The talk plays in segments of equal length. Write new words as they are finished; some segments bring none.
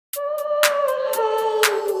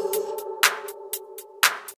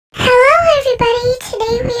everybody,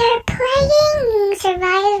 today we are playing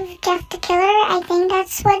Survive Jeff the Killer, I think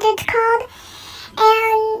that's what it's called,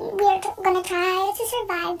 and we're gonna try to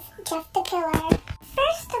survive Jeff the Killer.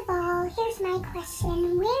 First of all, here's my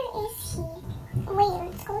question, where is he? Wait,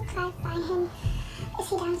 let's go try to find him. Is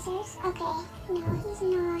he downstairs? Okay, no he's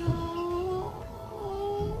not.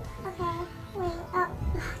 Okay, wait, oh,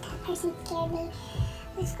 that person scared me.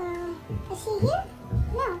 Let's go. Is he here?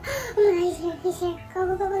 No. Oh my god, he's here. He's here. Go,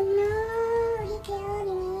 go, go, go. No, he killed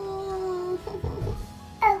me.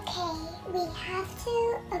 Okay, we have to.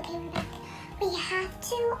 Okay, we're back. We have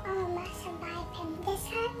to survive him. This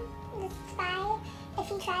time, let's try. If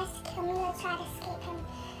he tries to kill me, let's try to escape him.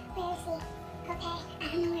 Where is he? Okay,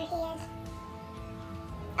 I don't know where he is.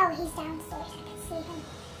 Oh, he's downstairs. I can see him.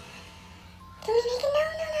 Can we make it? No,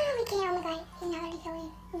 no, no, no, we can't. Oh my god, he's not gonna kill me.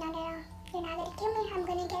 Not at all. You're not gonna kill me. I'm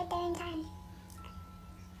gonna get there in time.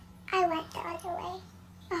 I went the other way.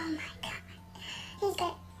 Oh my god. He's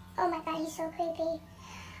good. Oh my god, he's so creepy.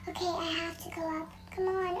 Okay, I have to go up. Come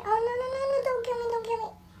on. Oh no, no, no, no, don't kill me, don't kill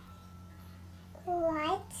me.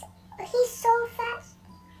 What? He's so fast.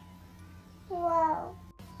 Whoa.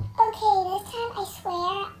 Okay, this time I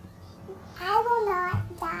swear I will not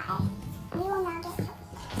die. We will not get killed.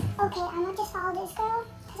 Okay, I'm gonna just follow this girl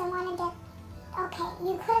because I want to get. Okay,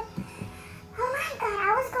 you could. Oh my god,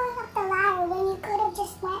 I was going up the ladder when you could have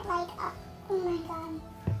just went like up. Oh my god.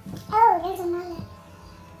 Oh, there's another.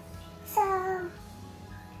 So,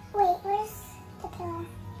 wait, where's the killer?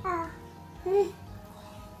 Oh.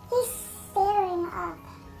 He's staring up.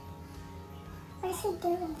 What is he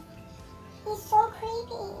doing? He's so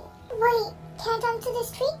creepy. Wait, can I jump to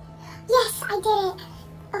this tree? Yes, I did it.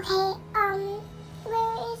 Okay,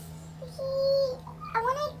 where is he? I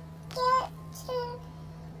want to get to...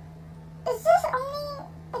 Is this only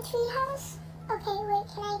a tree house? Okay, wait,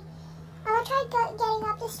 I'm gonna try getting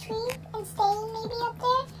up this tree and staying maybe up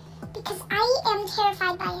there because I am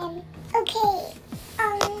terrified by him. Okay,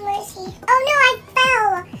 where is he? Oh no, I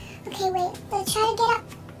fell! Okay, wait, let's try to get up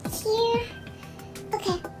here.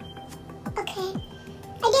 Okay, okay,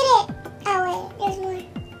 I did it! Oh wait, there's more.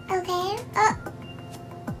 Okay, oh,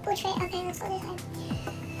 which way? Okay, let's go this way.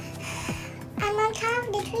 I'm on top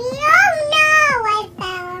of the tree. Oh no, I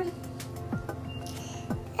fell.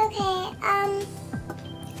 Okay,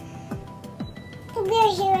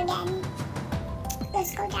 we're here again.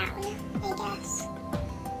 Let's go down, I guess.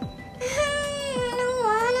 I don't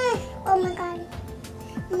wanna. Oh my god.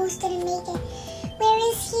 Almost didn't make it. Where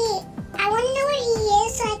is he? I wanna know where he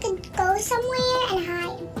is so I could go somewhere and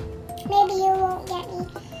hide. Maybe you won't get me.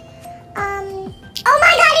 Oh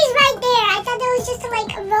my god, he's right there! I thought that was just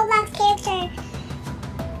like a Roblox character.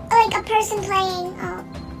 Like a person playing. Oh,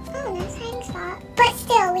 nice hiding spot. But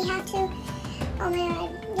still, we have to... Oh my god,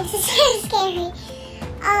 this is so scary.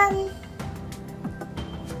 I'm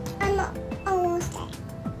almost dead.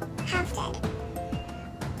 Half dead.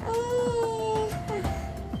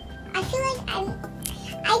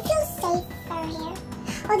 I feel safer here.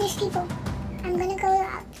 Oh, there's people. I'm gonna go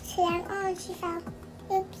up to them. Oh, she fell.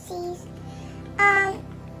 Oopsies.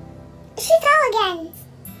 She fell again.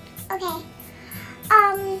 Okay.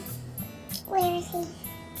 Where is he?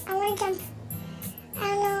 I wanna jump. I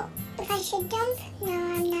don't know if I should jump. No,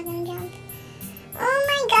 I'm not gonna jump. Oh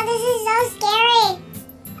my god, this is so scary.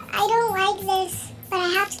 I don't like this, but I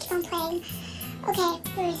have to keep on playing. Okay,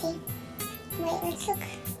 where is he? Wait, let's look.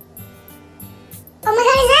 Oh my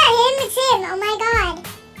god, is that him? It's him. Oh my god.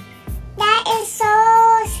 That is so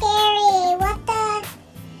scary. What the?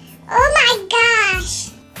 Oh my gosh.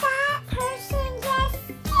 That person just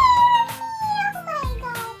scared me. Oh my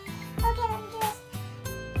god. Okay, let me just...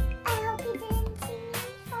 I hope he didn't see me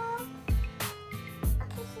fall.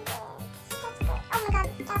 Okay, he did. That's good. Oh my god,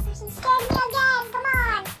 that person scared me again. Come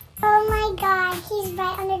on. Oh my god, he's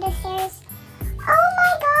right under the stairs. Oh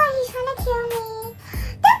my god, he's trying to kill me.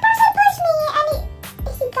 That person pushed me and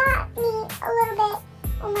he got me a little bit.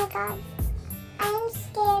 Oh my god. I am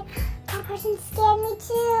scared. That person scared me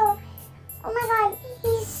too. Oh my god,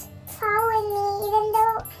 he's following me even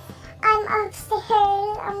though I'm upstairs.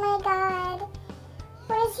 Oh my god.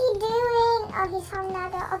 What is he doing? Oh, he's following that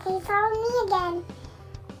girl. Okay, he's following me again.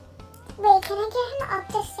 Wait, can I get him up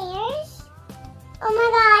the stairs? Oh my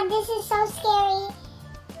god, this is so scary.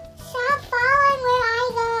 Stop following where I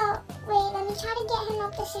go. Wait, let me try to get him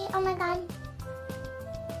up the stairs. Oh my god.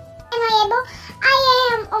 Am I able? I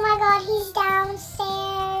am. Oh my god, he's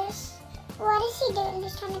downstairs. What is he doing?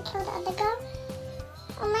 He's trying to kill the other girl.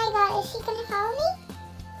 Oh my god, is he gonna follow me?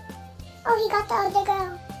 Oh, he got the other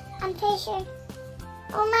girl. I'm pretty sure.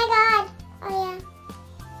 Oh my god. Oh yeah.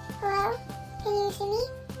 Hello? Can you see me?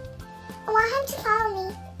 I want him to follow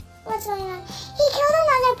me. What's going on? He killed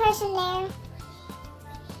another person there.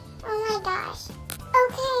 Oh my gosh.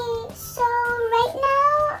 Okay, so right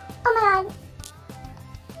now, oh my god.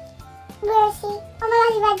 Where is he? Oh my god,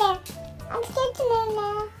 he's right there. I'm scared to move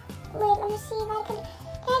now. Wait, let me see if I can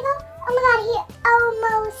I go? Oh my god, he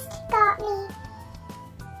almost got me.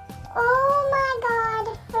 Oh my god,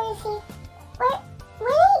 where is he? Where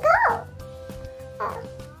did he go? Oh,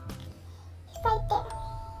 he's right there.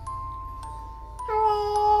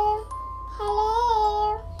 Hello? Hello?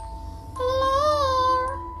 Hello?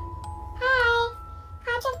 Hi.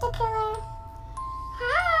 Hi, Jeff the Killer.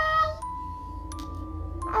 Hi.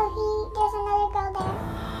 Oh, there's another girl there.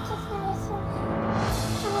 Just noticed her.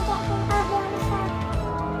 Trying to get him. Oh, he almost fell.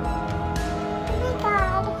 Oh my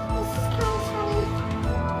god, this is kind of funny.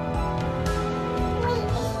 Wait,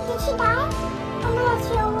 did she die? Oh my god,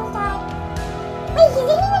 she almost died. Wait, he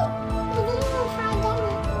didn't even try to get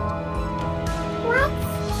me. What?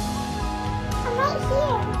 I'm right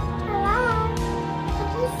here. Hello? Can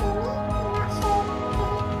he see me? I'm not sure if he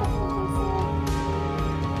can see me.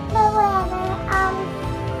 But whatever,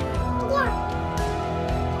 yeah.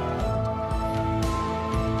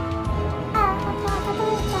 Oh, okay, I thought it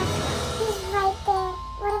was just, he's right there.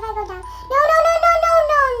 What if I go down? No, no, no, no, no,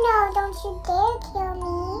 no, no, don't you dare kill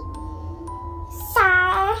me,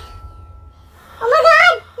 sir. Oh my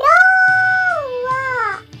god, no!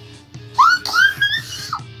 He killed me!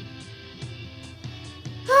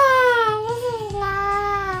 This is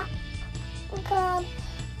not good.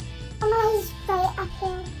 Oh my god, he's right up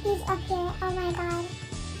here. He's up here. Oh my god.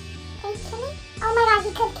 Can he kill me? Oh my god, he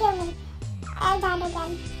could kill me. I died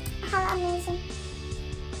again. How amazing.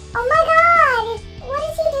 Oh my god! What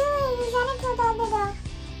is he doing? He's trying to kill the other dog.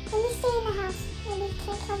 Let me stay in the house. Maybe he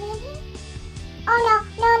can't kill me in here? Oh no.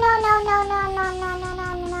 No, no, no, no, no, no, no, no, no,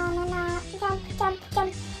 no, no, no. Jump, jump,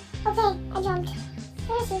 jump. Okay, I jumped.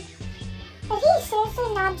 Where is he? Did he seriously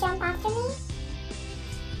not jump after me?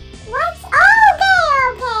 What? Oh, okay,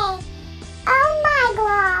 okay. Oh my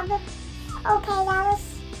glob. Okay, that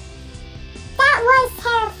was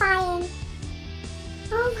terrifying.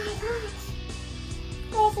 Oh my gosh.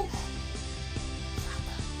 Where is he?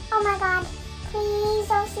 Oh my god. Please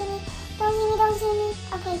don't see me. Don't see me, don't see me.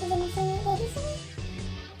 Okay, he didn't see me. Did he see me?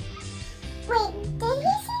 Wait, did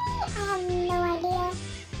he see me? I have no idea.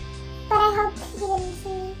 But I hope he didn't see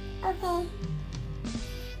me. Okay.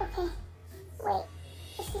 Okay. Wait.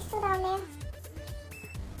 Is he still down there?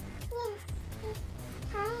 Yeah.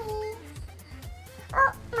 Hi.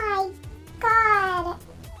 Oh my god.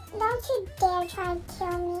 Don't you dare try and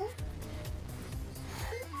kill me.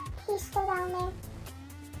 He's still down there.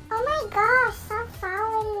 Oh my gosh, stop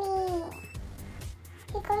following me.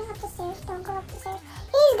 He's going up the stairs. Don't go up the stairs.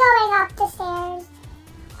 He's going up the stairs.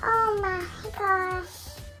 Oh my gosh.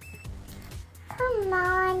 Come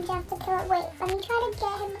on, Jeff the Killer. Wait, let me try to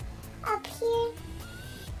get him up here.